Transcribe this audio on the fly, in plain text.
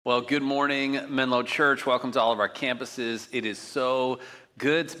Well, good morning, Menlo Church. Welcome to all of our campuses. It is so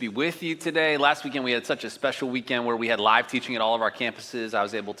good to be with you today. Last weekend, we had such a special weekend where we had live teaching at all of our campuses. I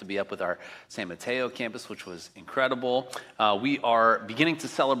was able to be up with our San Mateo campus, which was incredible. We are beginning to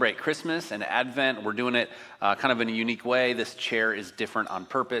celebrate Christmas and Advent. We're doing it kind of in a unique way. This chair is different on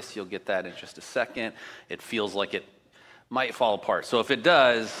purpose. You'll get that in just a second. It feels like it might fall apart. So if it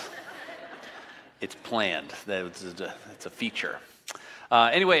does, it's planned. It's a feature.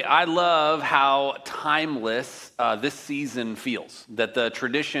 Anyway, I love how timeless this season feels, that the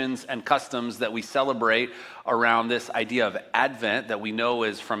traditions and customs that we celebrate around this idea of Advent that we know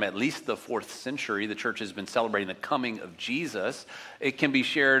is from at least the 4th century, the church has been celebrating the coming of Jesus. It can be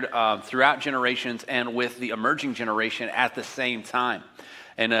shared throughout generations and with the emerging generation at the same time.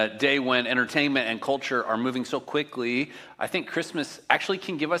 In a day when entertainment and culture are moving so quickly, I think Christmas actually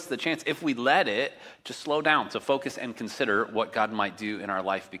can give us the chance, if we let it, to slow down, to focus and consider what God might do in our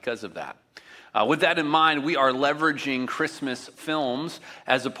life because of that. With that in mind, we are leveraging Christmas films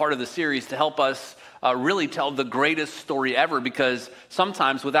as a part of the series to help us really tell the greatest story ever, because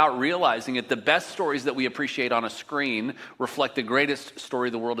sometimes without realizing it, the best stories that we appreciate on a screen reflect the greatest story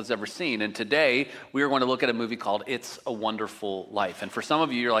the world has ever seen. And today we are going to look at a movie called It's a Wonderful Life. And for some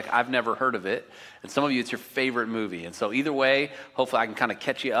of you, you're like, I've never heard of it. And some of you, it's your favorite movie. And so either way, hopefully I can kind of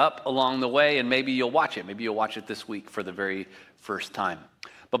catch you up along the way, and maybe you'll watch it. Maybe you'll watch it this week for the very first time.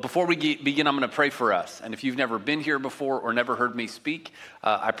 But before we begin, I'm going to pray for us. And if you've never been here before or never heard me speak,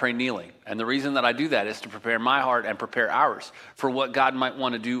 I pray kneeling. And the reason that I do that is to prepare my heart and prepare ours for what God might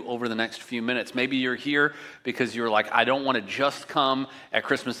want to do over the next few minutes. Maybe you're here because you're like, I don't want to just come at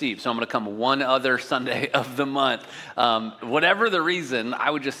Christmas Eve, so I'm going to come one other Sunday of the month. Whatever the reason,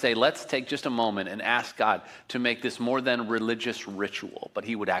 I would just say, let's take just a moment and ask God to make this more than religious ritual, but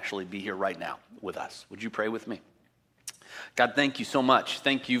he would actually be here right now with us. Would you pray with me? God, thank you so much.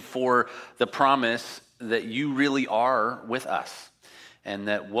 Thank you for the promise that you really are with us, and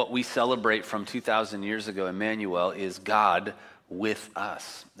that what we celebrate from 2,000 years ago, Emmanuel, is God with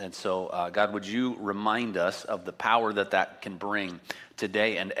us. And so, God, would you remind us of the power that can bring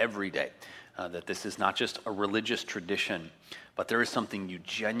today and every day, that this is not just a religious tradition, but there is something you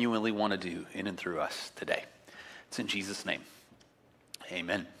genuinely want to do in and through us today. It's in Jesus' name.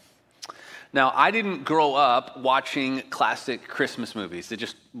 Amen. Now, I didn't grow up watching classic Christmas movies. It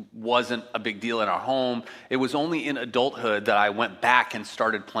just wasn't a big deal in our home. It was only in adulthood that I went back and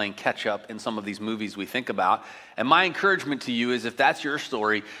started playing catch up in some of these movies we think about. And my encouragement to you is, if that's your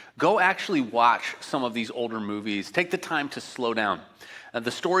story, go actually watch some of these older movies. Take the time to slow down.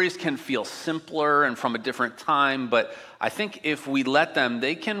 The stories can feel simpler and from a different time, but I think if we let them,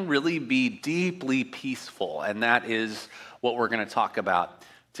 they can really be deeply peaceful. And that is what we're going to talk about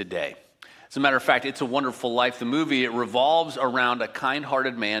today. As a matter of fact, It's a Wonderful Life, the movie, it revolves around a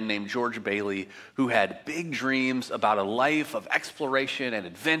kind-hearted man named George Bailey who had big dreams about a life of exploration and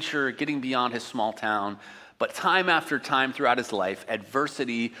adventure, getting beyond his small town. But time after time throughout his life,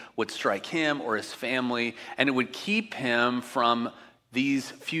 adversity would strike him or his family, and it would keep him from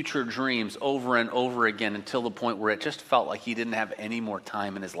these future dreams over and over again until the point where it just felt like he didn't have any more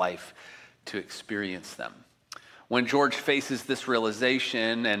time in his life to experience them. When George faces this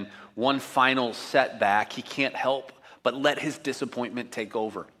realization and one final setback, he can't help but let his disappointment take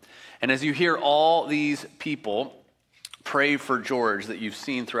over. And as you hear all these people pray for George that you've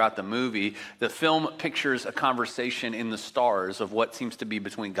seen throughout the movie, the film pictures a conversation in the stars of what seems to be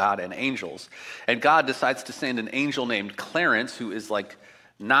between God and angels. And God decides to send an angel named Clarence, who is like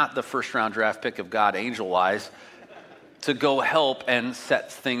not the first round draft pick of God angel-wise, to go help and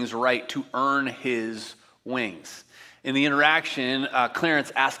set things right, to earn his wings. In the interaction,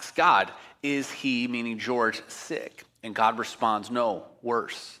 Clarence asks God, is he, meaning George, sick? And God responds, no,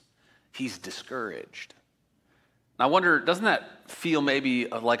 worse. He's discouraged. And I wonder, doesn't that feel maybe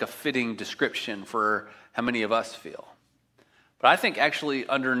like a fitting description for how many of us feel? But I think actually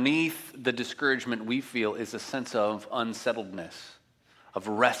underneath the discouragement we feel is a sense of unsettledness, of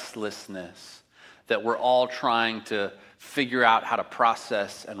restlessness, that we're all trying to figure out how to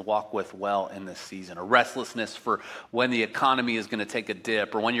process and walk with well in this season. A restlessness for when the economy is going to take a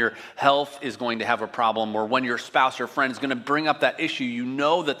dip, or when your health is going to have a problem, or when your spouse or friend is going to bring up that issue you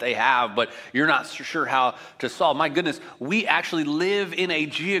know that they have, but you're not sure how to solve. My goodness, we actually live in a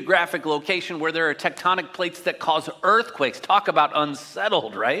geographic location where there are tectonic plates that cause earthquakes. Talk about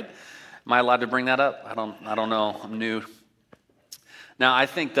unsettled, right? Am I allowed to bring that up? I don't know. I'm new. Now, I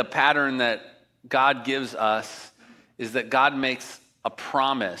think the pattern that God gives us is that God makes a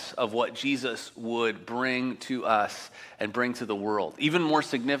promise of what Jesus would bring to us and bring to the world. Even more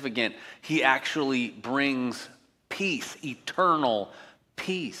significant, he actually brings peace, eternal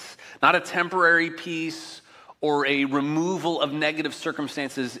peace, not a temporary peace or a removal of negative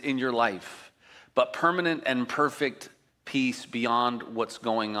circumstances in your life, but permanent and perfect peace beyond what's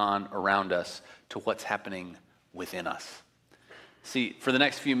going on around us to what's happening within us. See, for the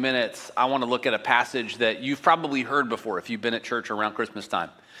next few minutes, I want to look at a passage that you've probably heard before if you've been at church around Christmas time.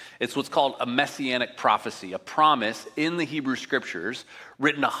 It's what's called a messianic prophecy, a promise in the Hebrew Scriptures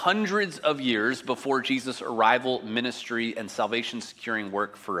written hundreds of years before Jesus' arrival, ministry, and salvation-securing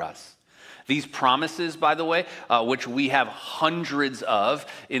work for us. These promises, by the way, which we have hundreds of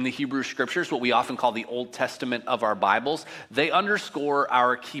in the Hebrew Scriptures, what we often call the Old Testament of our Bibles, they underscore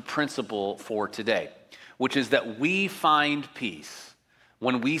our key principle for today, which is that we find peace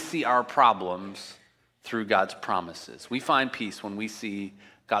when we see our problems through God's promises. We find peace when we see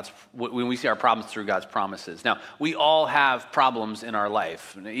our problems through God's promises. Now, we all have problems in our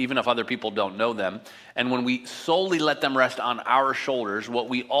life, even if other people don't know them. And when we solely let them rest on our shoulders, what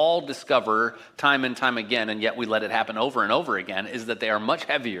we all discover time and time again, and yet we let it happen over and over again, is that they are much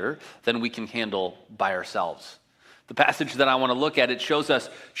heavier than we can handle by ourselves. The passage that I want to look at, it shows us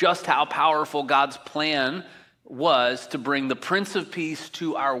just how powerful God's plan was to bring the Prince of Peace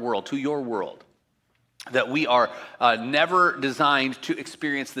to our world, to your world. That we are never designed to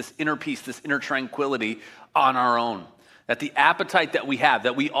experience this inner peace, this inner tranquility on our own. That the appetite that we have,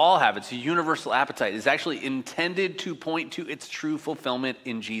 that we all have, it's a universal appetite, is actually intended to point to its true fulfillment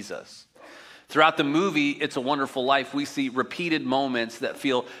in Jesus. Throughout the movie, It's a Wonderful Life, we see repeated moments that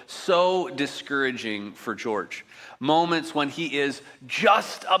feel so discouraging for George. Moments when he is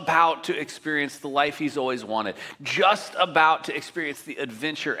just about to experience the life he's always wanted, just about to experience the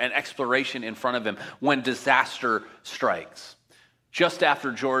adventure and exploration in front of him when disaster strikes. Just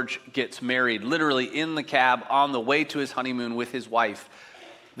after George gets married, literally in the cab on the way to his honeymoon with his wife,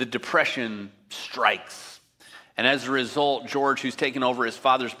 the depression strikes. And as a result, George, who's taken over his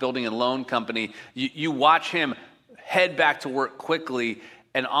father's building and loan company, you watch him head back to work quickly.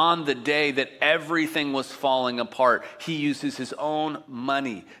 And on the day that everything was falling apart, he uses his own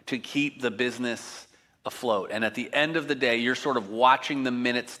money to keep the business afloat. And at the end of the day, you're sort of watching the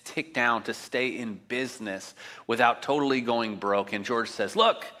minutes tick down to stay in business without totally going broke. And George says,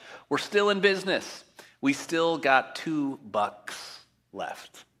 look, we're still in business. We still got $2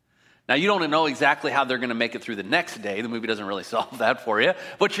 left. Now, you don't know exactly how they're going to make it through the next day. The movie doesn't really solve that for you,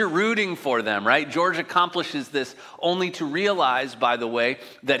 but you're rooting for them, right? George accomplishes this only to realize, by the way,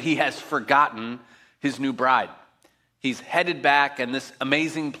 that he has forgotten his new bride. He's headed back, and this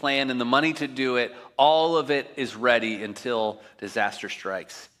amazing plan and the money to do it, all of it is ready until disaster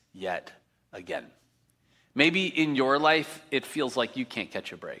strikes yet again. Maybe in your life, it feels like you can't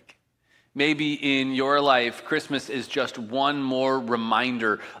catch a break. Maybe in your life, Christmas is just one more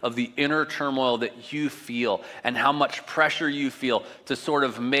reminder of the inner turmoil that you feel and how much pressure you feel to sort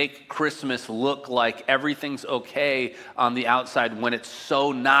of make Christmas look like everything's okay on the outside when it's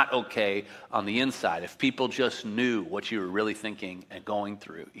so not okay on the inside. If people just knew what you were really thinking and going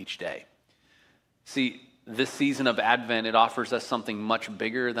through each day. See, this season of Advent, it offers us something much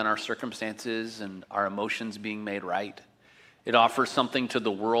bigger than our circumstances and our emotions being made right. It offers something to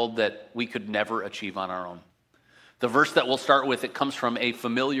the world that we could never achieve on our own. The verse that we'll start with, it comes from a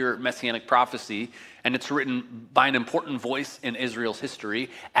familiar messianic prophecy, and it's written by an important voice in Israel's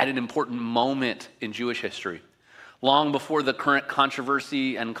history at an important moment in Jewish history. Long before the current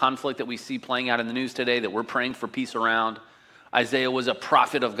controversy and conflict that we see playing out in the news today that we're praying for peace around, Isaiah was a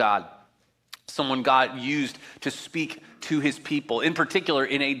prophet of God. Someone God used to speak to his people. In particular,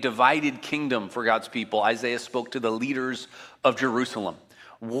 in a divided kingdom for God's people, Isaiah spoke to the leaders of Jerusalem,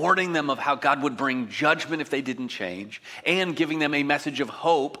 warning them of how God would bring judgment if they didn't change, and giving them a message of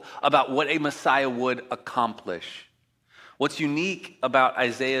hope about what a Messiah would accomplish. What's unique about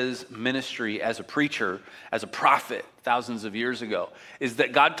Isaiah's ministry as a preacher, as a prophet thousands of years ago, is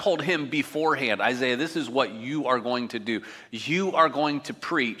that God told him beforehand, Isaiah, this is what you are going to do. You are going to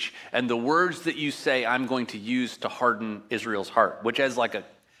preach, and the words that you say I'm going to use to harden Israel's heart, which as like a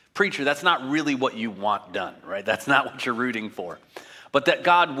preacher, that's not really what you want done, right? That's not what you're rooting for. But that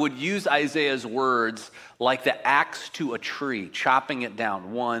God would use Isaiah's words like the axe to a tree, chopping it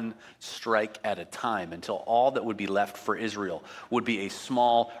down one strike at a time until all that would be left for Israel would be a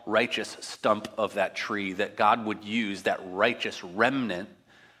small righteous stump of that tree that God would use, that righteous remnant,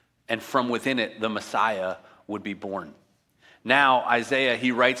 and from within it, the Messiah would be born. Now, Isaiah,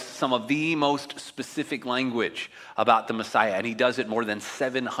 he writes some of the most specific language about the Messiah, and he does it more than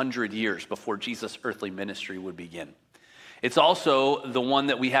 700 years before Jesus' earthly ministry would begin. It's also the one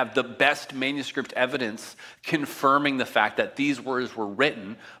that we have the best manuscript evidence confirming the fact that these words were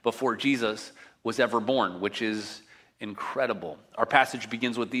written before Jesus was ever born, which is incredible. Our passage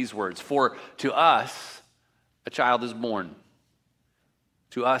begins with these words: "For to us a child is born,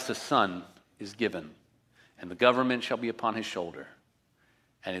 to us a son is given, and the government shall be upon his shoulder,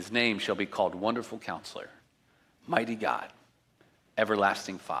 and his name shall be called Wonderful Counselor, Mighty God,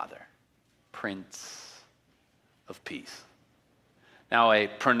 Everlasting Father, Prince of Peace." Now, a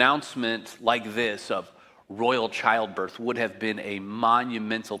pronouncement like this of royal childbirth would have been a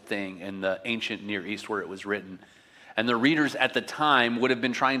monumental thing in the ancient Near East where it was written. And the readers at the time would have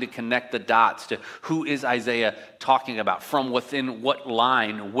been trying to connect the dots to who is Isaiah talking about, from within what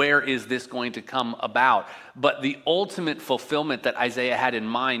line, where is this going to come about. But the ultimate fulfillment that Isaiah had in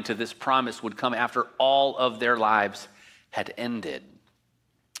mind to this promise would come after all of their lives had ended.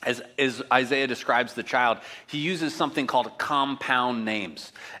 As Isaiah describes the child, he uses something called compound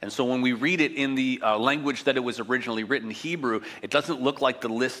names. And so when we read it in the language that it was originally written, Hebrew, it doesn't look like the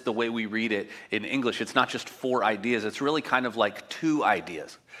list the way we read it in English. It's not just 4 ideas. It's really kind of like 2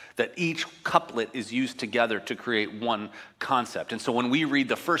 ideas, that each couplet is used together to create one concept. And so when we read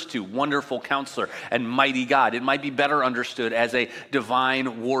the first 2, Wonderful Counselor and Mighty God, it might be better understood as a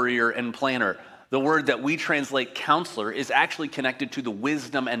divine warrior and planner. The word that we translate counselor is actually connected to the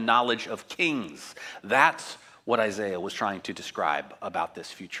wisdom and knowledge of kings. That's what Isaiah was trying to describe about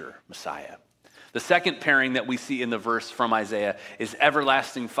this future Messiah. The second pairing that we see in the verse from Isaiah is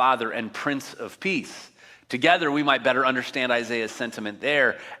Everlasting Father and Prince of Peace. Together, we might better understand Isaiah's sentiment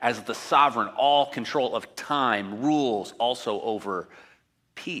there as the sovereign, all control of time, rules also over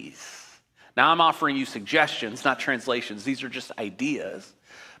peace. Now, I'm offering you suggestions, not translations. These are just ideas.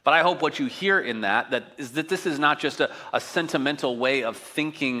 But I hope what you hear in that is that this is not just a sentimental way of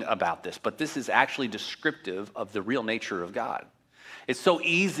thinking about this, but this is actually descriptive of the real nature of God. It's so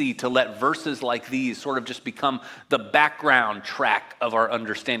easy to let verses like these sort of just become the background track of our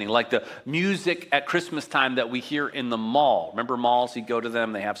understanding, like the music at Christmas time that we hear in the mall. Remember malls? You go to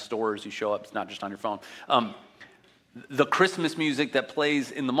them, they have stores, you show up, it's not just on your phone. The Christmas music that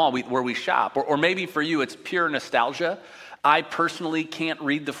plays in the mall where we shop, or maybe for you it's pure nostalgia. I personally can't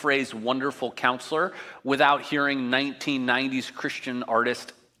read the phrase Wonderful Counselor without hearing 1990s Christian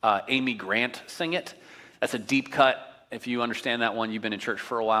artist Amy Grant sing it. That's a deep cut. If you understand that one, you've been in church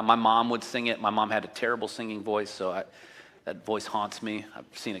for a while. My mom would sing it. My mom had a terrible singing voice, so that voice haunts me. I've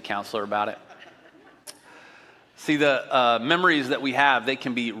seen a counselor about it. See, the memories that we have, they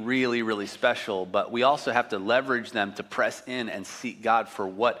can be really, really special, but we also have to leverage them to press in and seek God for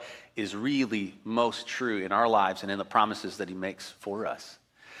what is really most true in our lives and in the promises that he makes for us.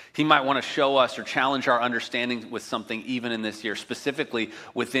 He might want to show us or challenge our understanding with something even in this year, specifically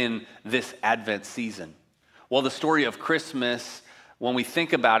within this Advent season. Well, the story of Christmas, when we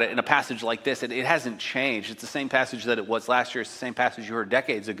think about it in a passage like this, it hasn't changed. It's the same passage that it was last year. It's the same passage you heard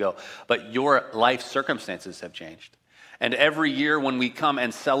decades ago, but your life circumstances have changed. And every year when we come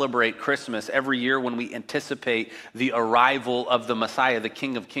and celebrate Christmas, every year when we anticipate the arrival of the Messiah, the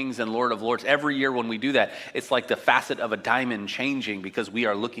King of Kings and Lord of Lords, every year when we do that, it's like the facet of a diamond changing because we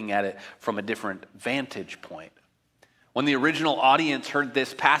are looking at it from a different vantage point. When the original audience heard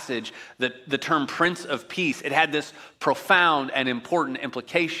this passage, the term Prince of Peace, it had this profound and important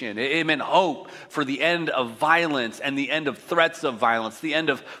implication. It meant hope for the end of violence and the end of threats of violence, the end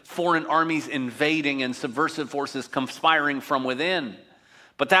of foreign armies invading and subversive forces conspiring from within.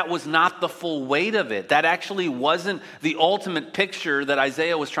 But that was not the full weight of it. That actually wasn't the ultimate picture that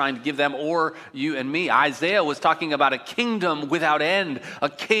Isaiah was trying to give them or you and me. Isaiah was talking about a kingdom without end, a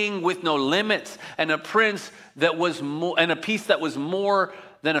king with no limits, and a prince that was more, and a peace that was more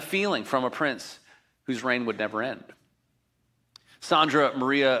than a feeling from a prince whose reign would never end. Sandra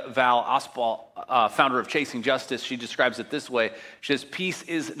Maria Val Ospal, founder of Chasing Justice, she describes it this way. She says, peace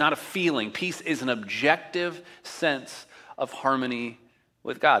is not a feeling. Peace is an objective sense of harmony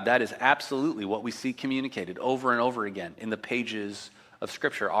with God. That is absolutely what we see communicated over and over again in the pages of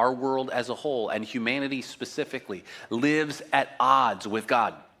Scripture. Our world as a whole, and humanity specifically, lives at odds with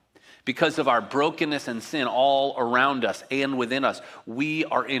God. Because of our brokenness and sin all around us and within us, we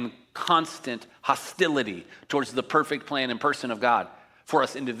are in constant hostility towards the perfect plan and person of God for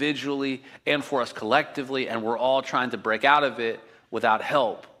us individually and for us collectively, and we're all trying to break out of it without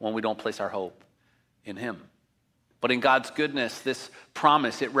help when we don't place our hope in Him. But in God's goodness, this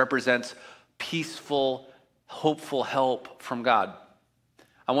promise, it represents peaceful, hopeful help from God.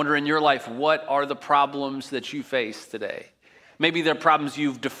 I wonder in your life, what are the problems that you face today? Maybe they're problems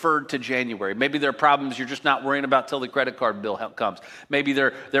you've deferred to January. Maybe they're problems you're just not worrying about till the credit card bill comes. Maybe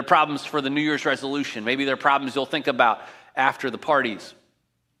they're problems for the New Year's resolution. Maybe they're problems you'll think about after the parties.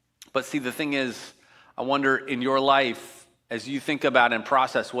 But see, the thing is, I wonder in your life, as you think about and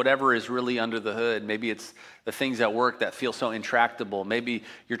process whatever is really under the hood. Maybe it's the things at work that feel so intractable. Maybe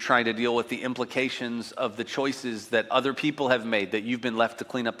you're trying to deal with the implications of the choices that other people have made that you've been left to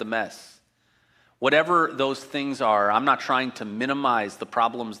clean up the mess. Whatever those things are, I'm not trying to minimize the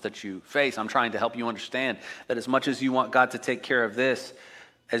problems that you face. I'm trying to help you understand that as much as you want God to take care of this,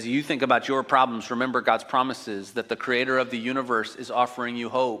 as you think about your problems, remember God's promises that the creator of the universe is offering you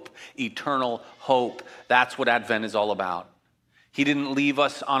hope, eternal hope. That's what Advent is all about. He didn't leave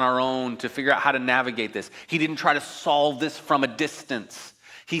us on our own to figure out how to navigate this. He didn't try to solve this from a distance.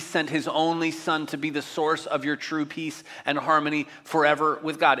 He sent his only son to be the source of your true peace and harmony forever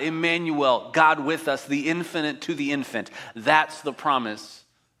with God. Emmanuel, God with us, the infinite to the infant. That's the promise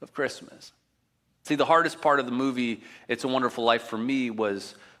of Christmas. See, the hardest part of the movie, It's a Wonderful Life, for me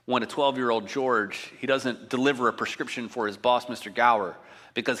was when a 12-year-old George, he doesn't deliver a prescription for his boss, Mr. Gower,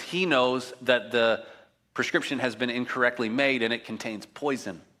 because he knows that the prescription has been incorrectly made and it contains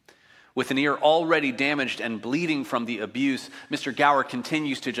poison. With an ear already damaged and bleeding from the abuse, Mr. Gower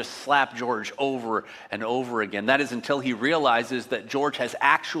continues to just slap George over and over again. That is until he realizes that George has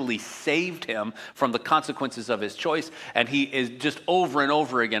actually saved him from the consequences of his choice, and he is just over and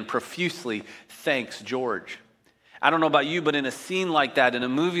over again profusely thanks George. I don't know about you, but in a scene like that, in a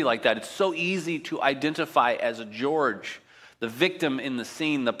movie like that, it's so easy to identify as George, the victim in the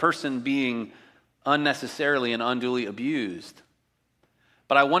scene, the person being unnecessarily and unduly abused.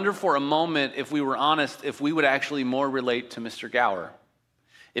 But I wonder for a moment, if we were honest, if we would actually more relate to Mr. Gower.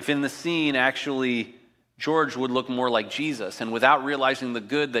 If in the scene, actually, George would look more like Jesus, and without realizing the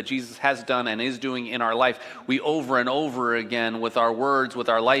good that Jesus has done and is doing in our life, we over and over again, with our words, with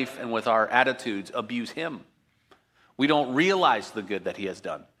our life, and with our attitudes, abuse him. We don't realize the good that he has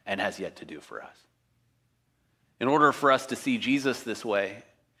done and has yet to do for us. In order for us to see Jesus this way,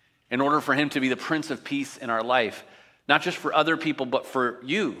 in order for him to be the Prince of Peace in our life, not just for other people, but for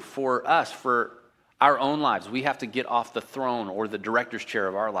you, for us, for our own lives, we have to get off the throne or the director's chair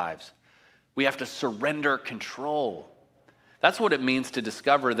of our lives. We have to surrender control. That's what it means to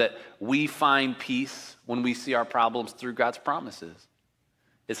discover that we find peace when we see our problems through God's promises.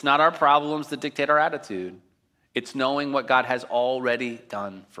 It's not our problems that dictate our attitude. It's knowing what God has already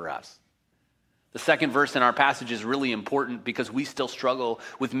done for us. The second verse in our passage is really important because we still struggle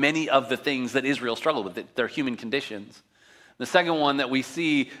with many of the things that Israel struggled with, their human conditions. The second one that we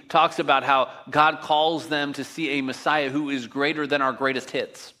see talks about how God calls them to see a Messiah who is greater than our greatest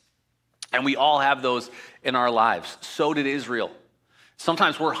hits. And we all have those in our lives. So did Israel.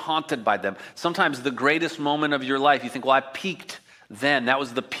 Sometimes we're haunted by them. Sometimes the greatest moment of your life, you think, well, I peaked then. That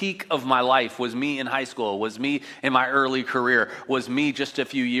was the peak of my life, was me in high school, was me in my early career, was me just a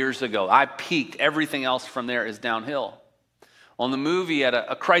few years ago. I peaked. Everything else from there is downhill. On the movie, at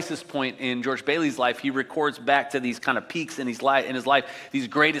a crisis point in George Bailey's life, he records back to these kind of peaks in his life, these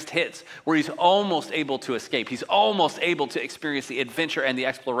greatest hits, where he's almost able to escape. He's almost able to experience the adventure and the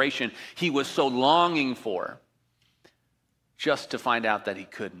exploration he was so longing for, just to find out that he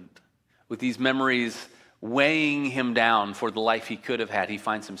couldn't. With these memories weighing him down for the life he could have had, he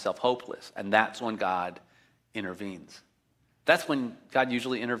finds himself hopeless. And that's when God intervenes. That's when God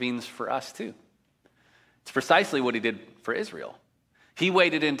usually intervenes for us too. It's precisely what he did for Israel. He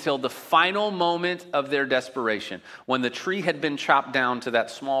waited until the final moment of their desperation, when the tree had been chopped down to that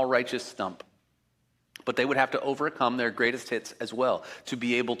small righteous stump. But they would have to overcome their greatest hits as well to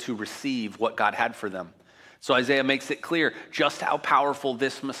be able to receive what God had for them. So Isaiah makes it clear just how powerful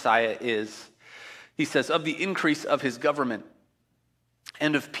this Messiah is. He says, of the increase of his government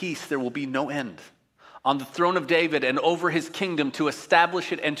and of peace there will be no end. On the throne of David and over his kingdom, to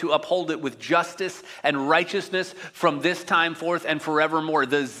establish it and to uphold it with justice and righteousness from this time forth and forevermore.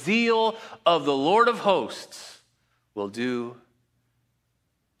 The zeal of the Lord of hosts will do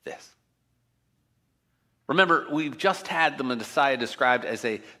this. Remember, we've just had the Messiah described as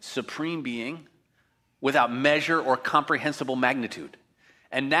a supreme being without measure or comprehensible magnitude.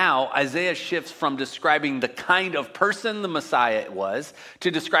 And now Isaiah shifts from describing the kind of person the Messiah was to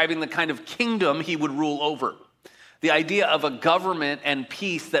describing the kind of kingdom he would rule over. The idea of a government and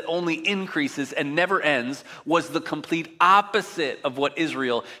peace that only increases and never ends was the complete opposite of what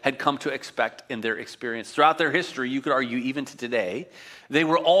Israel had come to expect in their experience. Throughout their history, you could argue even to today, they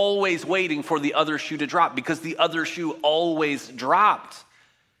were always waiting for the other shoe to drop because the other shoe always dropped.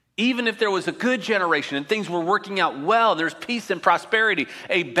 Even if there was a good generation and things were working out well, there's peace and prosperity,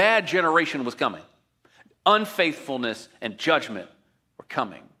 a bad generation was coming. Unfaithfulness and judgment were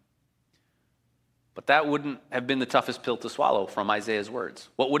coming. But that wouldn't have been the toughest pill to swallow from Isaiah's words.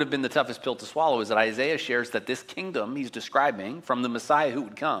 What would have been the toughest pill to swallow is that Isaiah shares that this kingdom he's describing from the Messiah who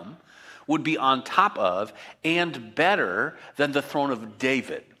would come would be on top of and better than the throne of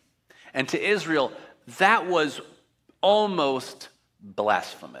David. And to Israel, that was almost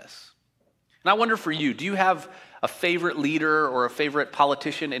blasphemous. And I wonder for you, do you have a favorite leader or a favorite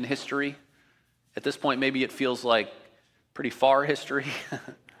politician in history? At this point, maybe it feels like pretty far history.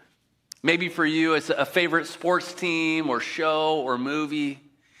 Maybe for you, it's a favorite sports team or show or movie.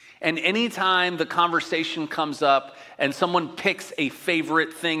 And anytime the conversation comes up and someone picks a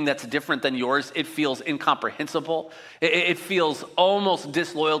favorite thing that's different than yours, it feels incomprehensible. It feels almost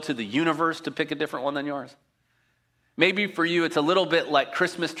disloyal to the universe to pick a different one than yours. Maybe for you, it's a little bit like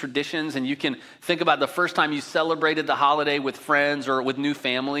Christmas traditions, and you can think about the first time you celebrated the holiday with friends or with new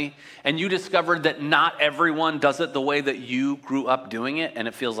family, and you discovered that not everyone does it the way that you grew up doing it, and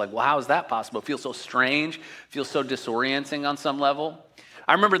it feels like, well, how is that possible? It feels so strange, feels so disorienting on some level.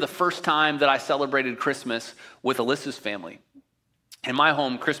 I remember the first time that I celebrated Christmas with Alyssa's family. In my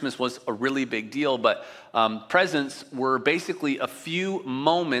home, Christmas was a really big deal, but presents were basically a few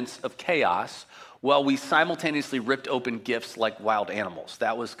moments of chaos while we simultaneously ripped open gifts like wild animals.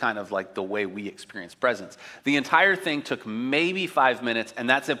 That was kind of like the way we experienced presents. The entire thing took maybe 5 minutes, and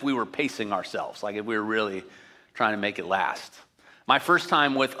that's if we were pacing ourselves, like if we were really trying to make it last. My first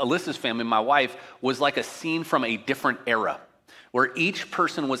time with Alyssa's family, my wife, was like a scene from a different era, where each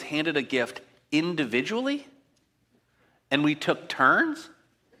person was handed a gift individually, and we took turns,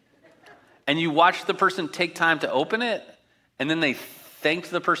 and you watched the person take time to open it, and then they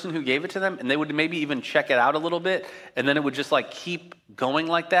thanked the person who gave it to them, and they would maybe even check it out a little bit, and then it would just like keep going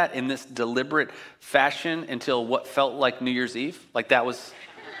like that in this deliberate fashion until what felt like New Year's Eve. Like that was,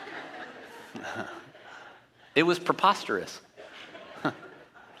 it was preposterous.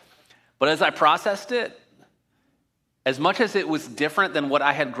 But as I processed it, as much as it was different than what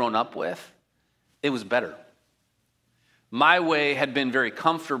I had grown up with, it was better. My way had been very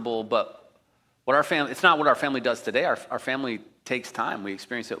comfortable, but it's not what our family does today. Our family takes time. We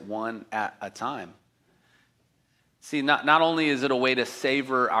experience it one at a time. See, not only is it a way to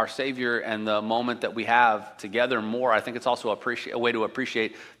savor our Savior and the moment that we have together more, I think it's also a way to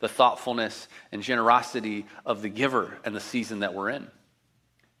appreciate the thoughtfulness and generosity of the giver and the season that we're in.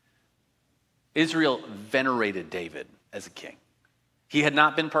 Israel venerated David as a king. He had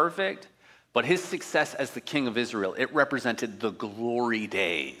not been perfect, but his success as the king of Israel, it represented the glory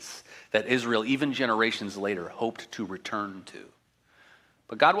days that Israel, even generations later, hoped to return to.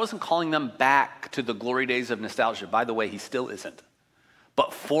 But God wasn't calling them back to the glory days of nostalgia. By the way, he still isn't.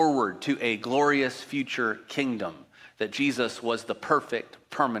 But forward to a glorious future kingdom that Jesus was the perfect,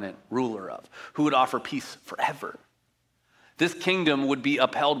 permanent ruler of, who would offer peace forever. This kingdom would be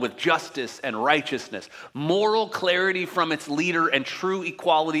upheld with justice and righteousness, moral clarity from its leader, and true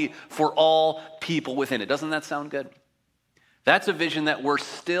equality for all people within it. Doesn't that sound good? That's a vision that we're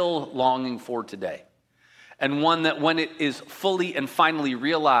still longing for today. And one that when it is fully and finally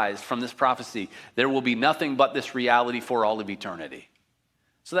realized from this prophecy, there will be nothing but this reality for all of eternity.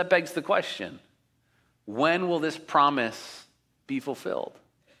 So that begs the question, when will this promise be fulfilled?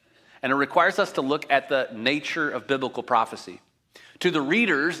 And it requires us to look at the nature of biblical prophecy. To the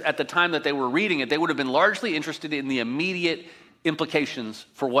readers at the time that they were reading it, they would have been largely interested in the immediate implications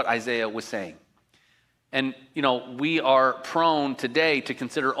for what Isaiah was saying. And, we are prone today to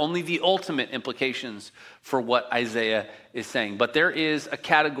consider only the ultimate implications for what Isaiah is saying. But there is a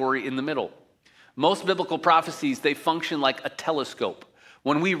category in the middle. Most biblical prophecies, they function like a telescope.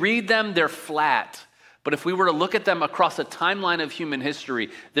 When we read them, they're flat. But if we were to look at them across a timeline of human history,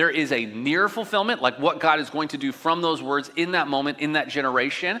 there is a near fulfillment, like what God is going to do from those words in that moment, in that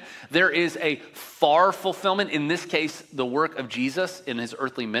generation. There is a far fulfillment, in this case, the work of Jesus in his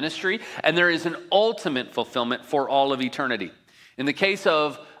earthly ministry. And there is an ultimate fulfillment for all of eternity. In the case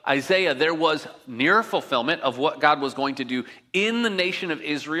of Isaiah, there was near fulfillment of what God was going to do in the nation of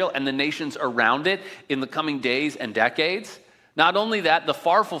Israel and the nations around it in the coming days and decades. Not only that, the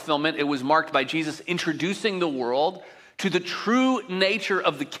far fulfillment, it was marked by Jesus introducing the world to the true nature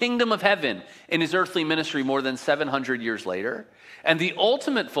of the kingdom of heaven in his earthly ministry more than 700 years later. And the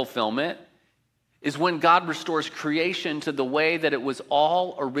ultimate fulfillment is when God restores creation to the way that it was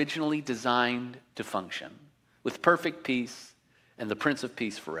all originally designed to function, with perfect peace and the Prince of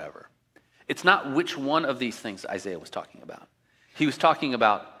Peace forever. It's not which one of these things Isaiah was talking about. He was talking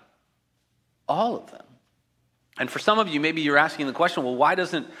about all of them. And for some of you, maybe you're asking the question, well, why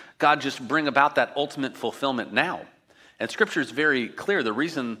doesn't God just bring about that ultimate fulfillment now? And Scripture is very clear. The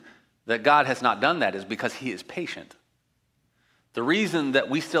reason that God has not done that is because he is patient. The reason that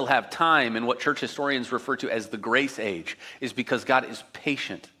we still have time in what church historians refer to as the grace age is because God is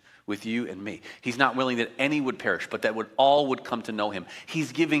patient with you and me. He's not willing that any would perish, but that all would come to know him.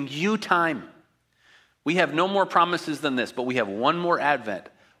 He's giving you time. We have no more promises than this, but we have one more Advent,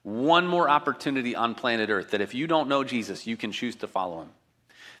 one more opportunity on planet Earth, that if you don't know Jesus, you can choose to follow him.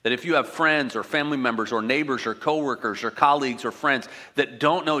 That if you have friends or family members or neighbors or coworkers or colleagues or friends that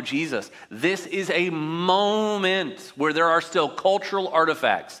don't know Jesus, this is a moment where there are still cultural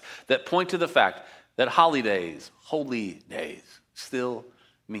artifacts that point to the fact that holidays, holy days, still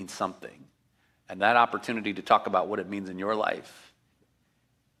mean something. And that opportunity to talk about what it means in your life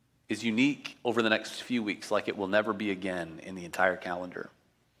is unique over the next few weeks, like it will never be again in the entire calendar.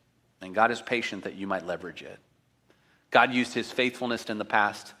 And God is patient that you might leverage it. God used his faithfulness in the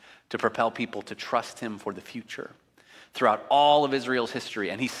past to propel people to trust him for the future throughout all of Israel's history,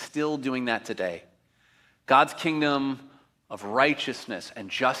 and he's still doing that today. God's kingdom of righteousness and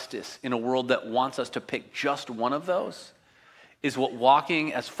justice in a world that wants us to pick just one of those is what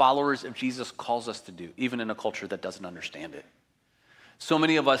walking as followers of Jesus calls us to do, even in a culture that doesn't understand it. So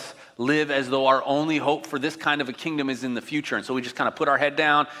many of us live as though our only hope for this kind of a kingdom is in the future. And so we just kind of put our head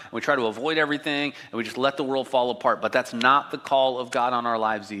down and we try to avoid everything and we just let the world fall apart. But that's not the call of God on our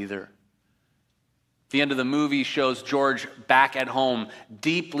lives either. The end of the movie shows George back at home,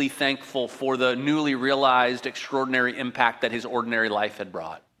 deeply thankful for the newly realized extraordinary impact that his ordinary life had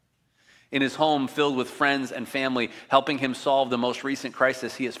brought. In his home filled with friends and family, helping him solve the most recent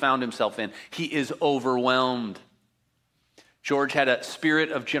crisis he has found himself in, he is overwhelmed. George had a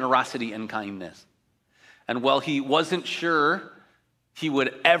spirit of generosity and kindness. And while he wasn't sure he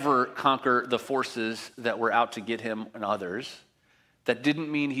would ever conquer the forces that were out to get him and others, that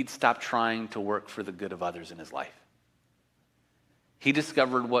didn't mean he'd stop trying to work for the good of others in his life. He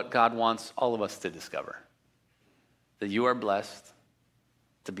discovered what God wants all of us to discover, that you are blessed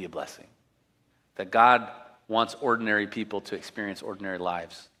to be a blessing, that God wants ordinary people to experience ordinary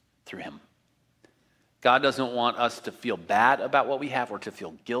lives through him. God doesn't want us to feel bad about what we have or to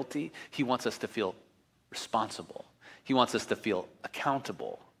feel guilty. He wants us to feel responsible. He wants us to feel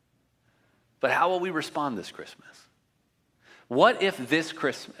accountable. But how will we respond this Christmas? What if this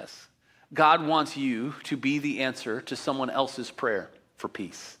Christmas, God wants you to be the answer to someone else's prayer for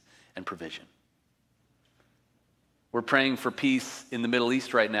peace and provision? We're praying for peace in the Middle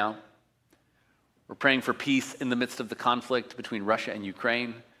East right now. We're praying for peace in the midst of the conflict between Russia and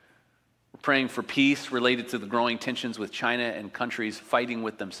Ukraine. We're praying for peace related to the growing tensions with China and countries fighting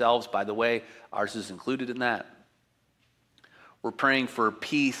with themselves. By the way, ours is included in that. We're praying for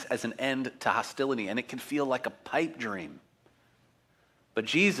peace as an end to hostility, and it can feel like a pipe dream. But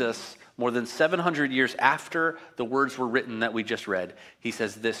Jesus, more than 700 years after the words were written that we just read, he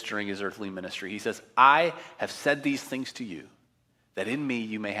says this during his earthly ministry. He says, I have said these things to you, that in me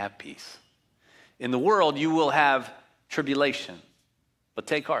you may have peace. In the world you will have tribulation, but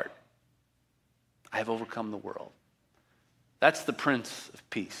take heart. I have overcome the world. That's the Prince of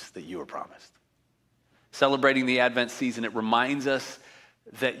Peace that you are promised. Celebrating the Advent season, it reminds us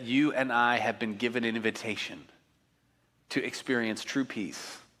that you and I have been given an invitation to experience true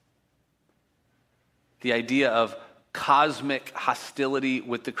peace. The idea of cosmic hostility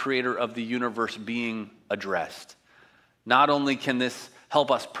with the creator of the universe being addressed. Not only can this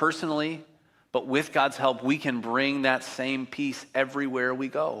help us personally, but with God's help, we can bring that same peace everywhere we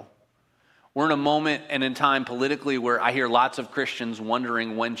go. We're in a moment and in time politically where I hear lots of Christians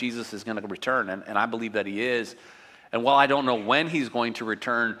wondering when Jesus is going to return, and I believe that he is. And while I don't know when he's going to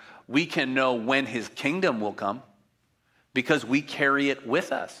return, we can know when his kingdom will come because we carry it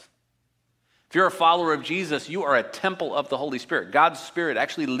with us. If you're a follower of Jesus, you are a temple of the Holy Spirit. God's Spirit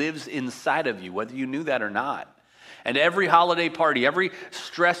actually lives inside of you, whether you knew that or not. And every holiday party, every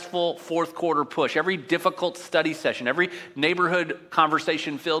stressful fourth quarter push, every difficult study session, every neighborhood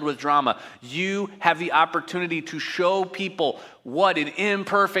conversation filled with drama, you have the opportunity to show people what an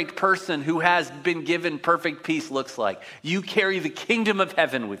imperfect person who has been given perfect peace looks like. You carry the kingdom of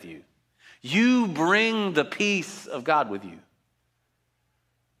heaven with you. You bring the peace of God with you.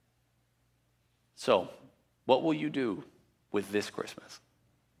 So, what will you do with this Christmas?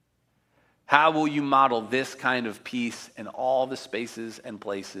 How will you model this kind of peace in all the spaces and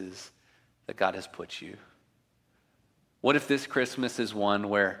places that God has put you? What if this Christmas is one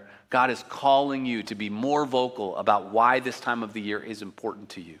where God is calling you to be more vocal about why this time of the year is important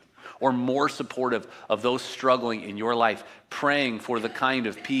to you, or more supportive of those struggling in your life, praying for the kind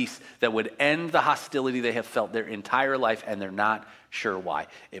of peace that would end the hostility they have felt their entire life and they're not sure why?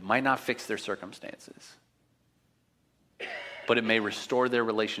 It might not fix their circumstances, but it may restore their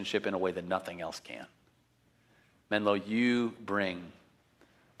relationship in a way that nothing else can. Menlo, you bring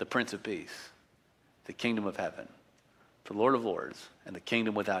the Prince of Peace, the kingdom of heaven, for the Lord of Lords and the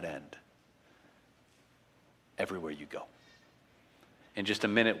kingdom without end everywhere you go. In just a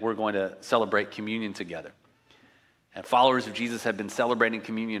minute, we're going to celebrate communion together. And followers of Jesus have been celebrating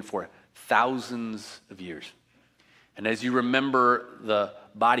communion for thousands of years. And as you remember the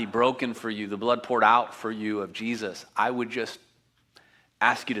body broken for you, the blood poured out for you of Jesus, I would just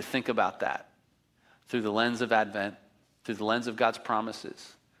ask you to think about that through the lens of Advent, through the lens of God's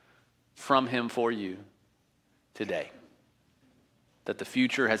promises from him for you today. That the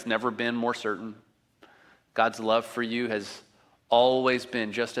future has never been more certain. God's love for you has always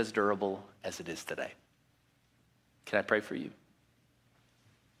been just as durable as it is today. Can I pray for you?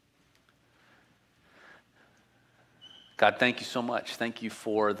 God, thank you so much. Thank you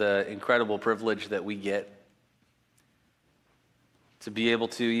for the incredible privilege that we get to be able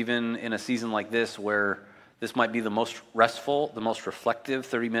to, even in a season like this, where this might be the most restful, the most reflective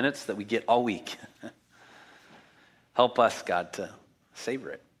 30 minutes that we get all week. Help us, God, to savor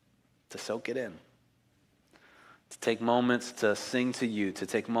it, to soak it in, to take moments to sing to you, to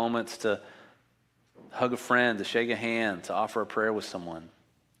take moments to hug a friend, to shake a hand, to offer a prayer with someone.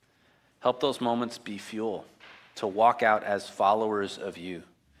 Help those moments be fuel to walk out as followers of you,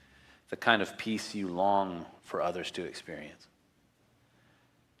 the kind of peace you long for others to experience.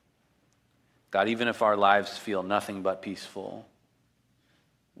 God, even if our lives feel nothing but peaceful,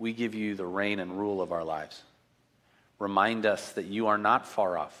 we give you the reign and rule of our lives. Remind us that you are not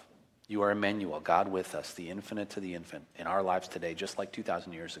far off. You are Emmanuel, God with us, the infinite to the infant, in our lives today, just like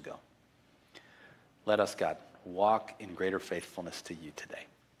 2,000 years ago. Let us, God, walk in greater faithfulness to you today.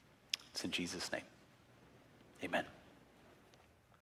 It's in Jesus' name. Amen.